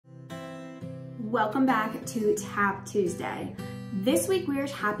Welcome back to Tap Tuesday. This week we are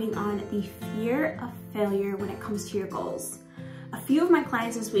tapping on the fear of failure when it comes to your goals. A few of my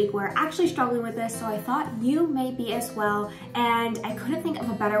clients this week were actually struggling with this, so I thought you may be as well, and I couldn't think of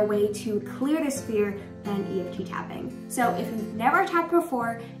a better way to clear this fear than EFT tapping. So if you've never tapped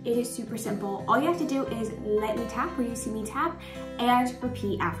before, it is super simple. All you have to do is lightly tap where you see me tap and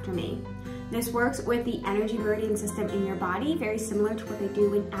repeat after me. This works with the energy meridian system in your body, very similar to what they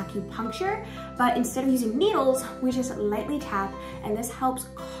do in acupuncture, but instead of using needles, we just lightly tap, and this helps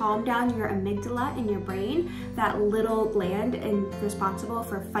calm down your amygdala in your brain, that little gland responsible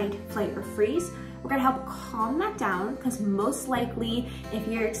for fight, flight, or freeze. We're gonna help calm that down because most likely if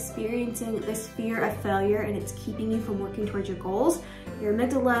you're experiencing this fear of failure and it's keeping you from working towards your goals, your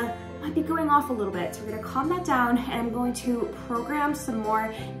amygdala might be going off a little bit. So we're gonna calm that down, and I'm going to program some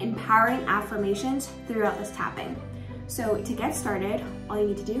more empowering affirmations throughout this tapping. So to get started, all you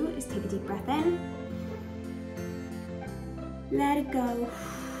need to do is take a deep breath in, let it go.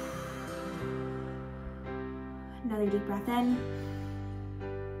 Another deep breath in,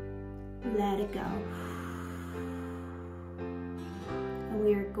 let it go. And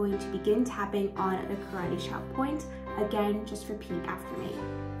we are going to begin tapping on the karate chop point. Again, just repeat after me.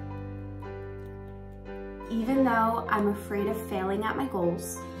 Even though I'm afraid of failing at my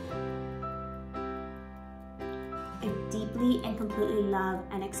goals, I deeply and completely love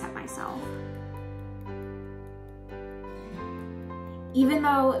and accept myself. Even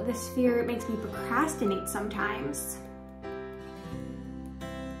though this fear makes me procrastinate sometimes,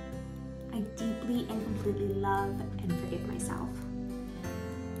 I deeply and completely love and forgive myself.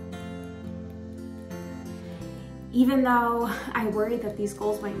 Even though I worry that these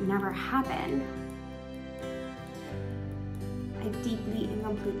goals might never happen, I deeply and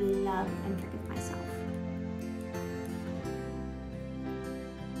completely love and forgive myself.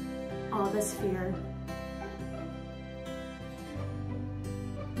 All this fear,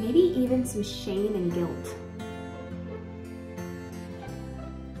 maybe even some shame and guilt.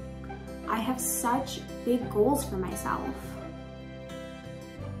 I have such big goals for myself.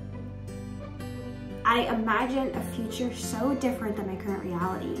 I imagine a future so different than my current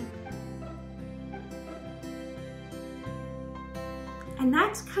reality. And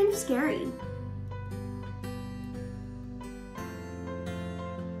that's kind of scary.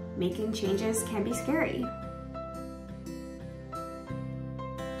 Making changes can be scary.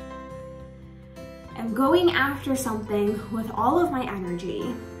 And going after something with all of my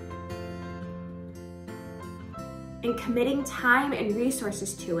energy and committing time and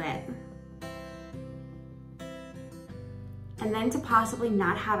resources to it, and then to possibly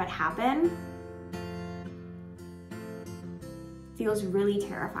not have it happen, feels really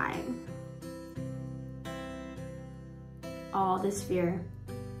terrifying. All this fear,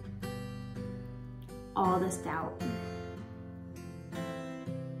 all this doubt.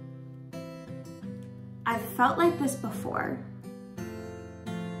 I've felt like this before.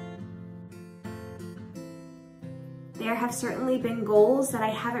 There have certainly been goals that I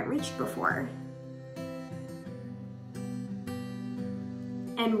haven't reached before.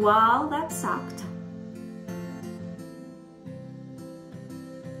 And while that sucked,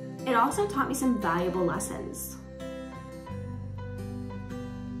 it also taught me some valuable lessons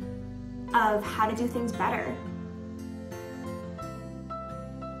of how to do things better.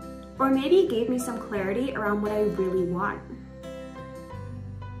 Or maybe it gave me some clarity around what I really want.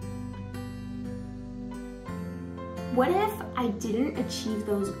 What if I didn't achieve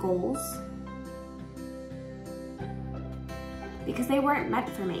those goals because they weren't meant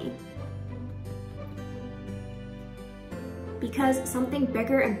for me? Because something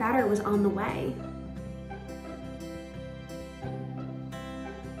bigger and better was on the way?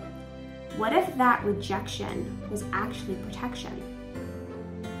 What if that rejection was actually protection?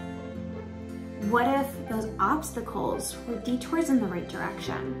 What if those obstacles were detours in the right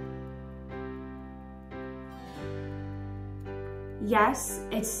direction? Yes,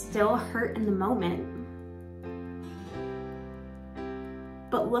 it still hurt in the moment.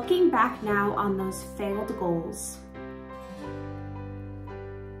 But looking back now on those failed goals,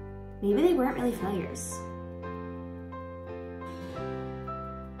 maybe they weren't really failures.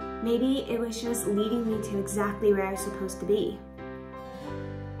 Maybe it was just leading me to exactly where I was supposed to be.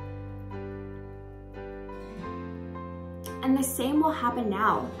 And the same will happen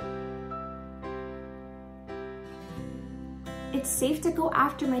now. It's safe to go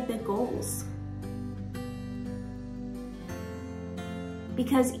after my big goals.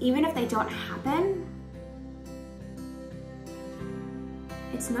 Because even if they don't happen,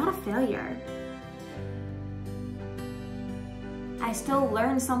 it's not a failure. I still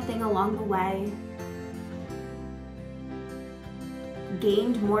learned something along the way,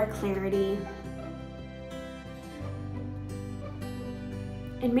 gained more clarity,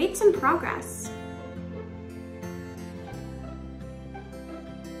 and made some progress.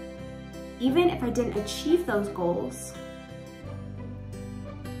 Even if I didn't achieve those goals,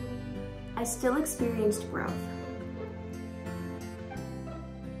 I still experienced growth.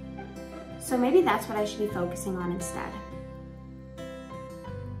 So maybe that's what I should be focusing on instead.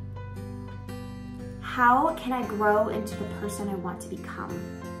 How can I grow into the person I want to become?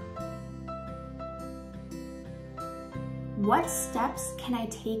 What steps can I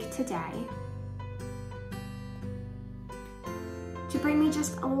take today to bring me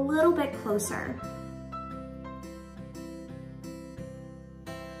just a little bit closer?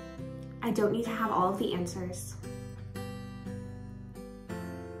 I don't need to have all of the answers.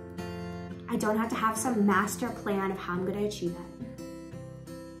 I don't have to have some master plan of how I'm going to achieve it.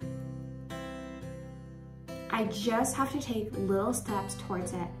 I just have to take little steps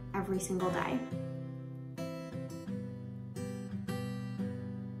towards it every single day.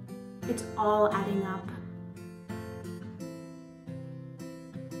 It's all adding up.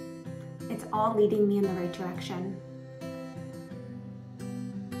 It's all leading me in the right direction.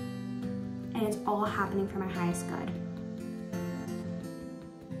 And it's all happening for my highest good.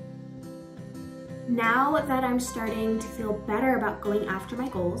 Now that I'm starting to feel better about going after my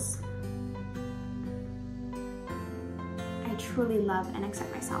goals, I truly love and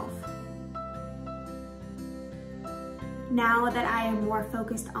accept myself. Now that I am more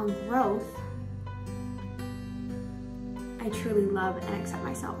focused on growth, I truly love and accept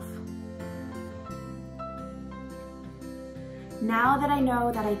myself. Now that I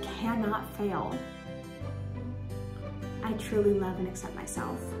know that I cannot fail, I truly love and accept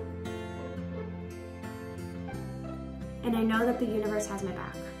myself. And I know that the universe has my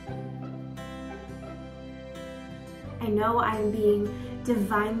back. I know I am being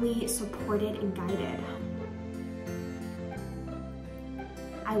divinely supported and guided.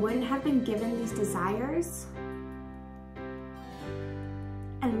 I wouldn't have been given these desires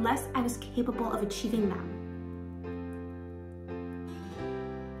unless I was capable of achieving them.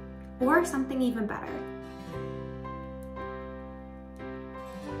 Or something even better.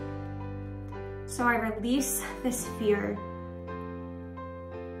 So I release this fear.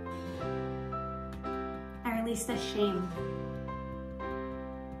 I release this shame.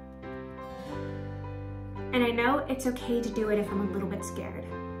 And I know it's okay to do it if I'm a little bit scared.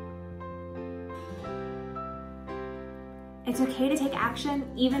 It's okay to take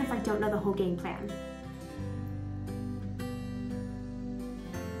action even if I don't know the whole game plan.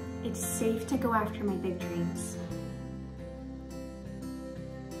 It's safe to go after my big dreams.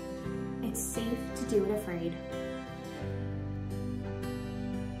 It's safe to do it afraid.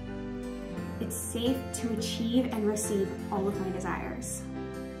 It's safe to achieve and receive all of my desires.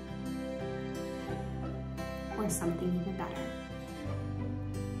 Or something even better.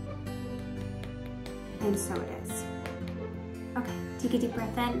 And so it is. Okay, take a deep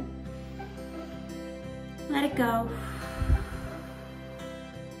breath in. Let it go.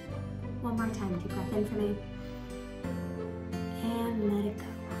 One more time, deep breath in for me. And let it go.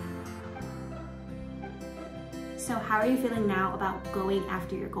 So how are you feeling now about going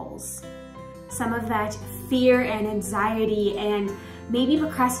after your goals? Some of that fear and anxiety and maybe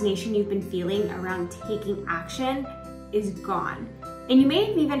procrastination you've been feeling around taking action is gone. And you may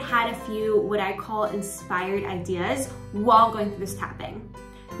have even had a few what I call inspired ideas while going through this tapping.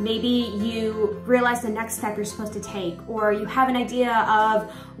 Maybe you realize the next step you're supposed to take, or you have an idea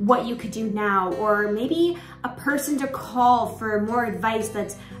of what you could do now, or maybe a person to call for more advice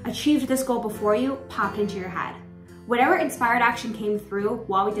that's achieved this goal before you popped into your head. Whatever inspired action came through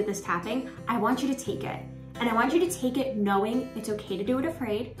while we did this tapping, I want you to take it. And I want you to take it knowing it's okay to do it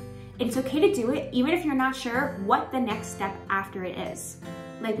afraid. It's okay to do it even if you're not sure what the next step after it is.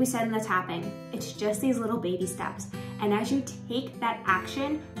 Like we said in the tapping, it's just these little baby steps. And as you take that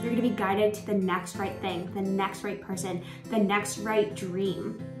action, you're gonna be guided to the next right thing, the next right person, the next right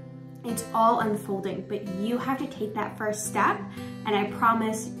dream. It's all unfolding, but you have to take that first step. And I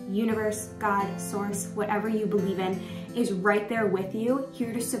promise, universe, God, source, whatever you believe in, is right there with you,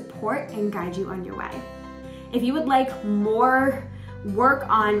 here to support and guide you on your way. If you would like more work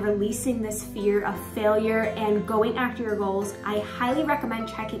on releasing this fear of failure and going after your goals, I highly recommend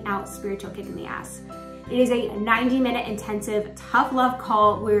checking out Spiritual Kick in the Ass. It is a 90-minute intensive tough love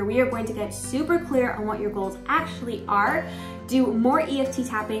call where we are going to get super clear on what your goals actually are, do more EFT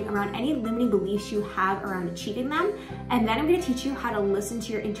tapping around any limiting beliefs you have around achieving them, and then I'm going to teach you how to listen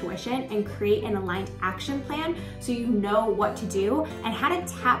to your intuition and create an aligned action plan so you know what to do and how to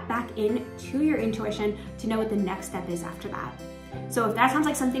tap back into your intuition to know what the next step is after that. So if that sounds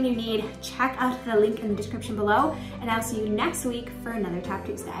like something you need, check out the link in the description below, and I'll see you next week for another Tap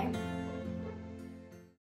Tuesday.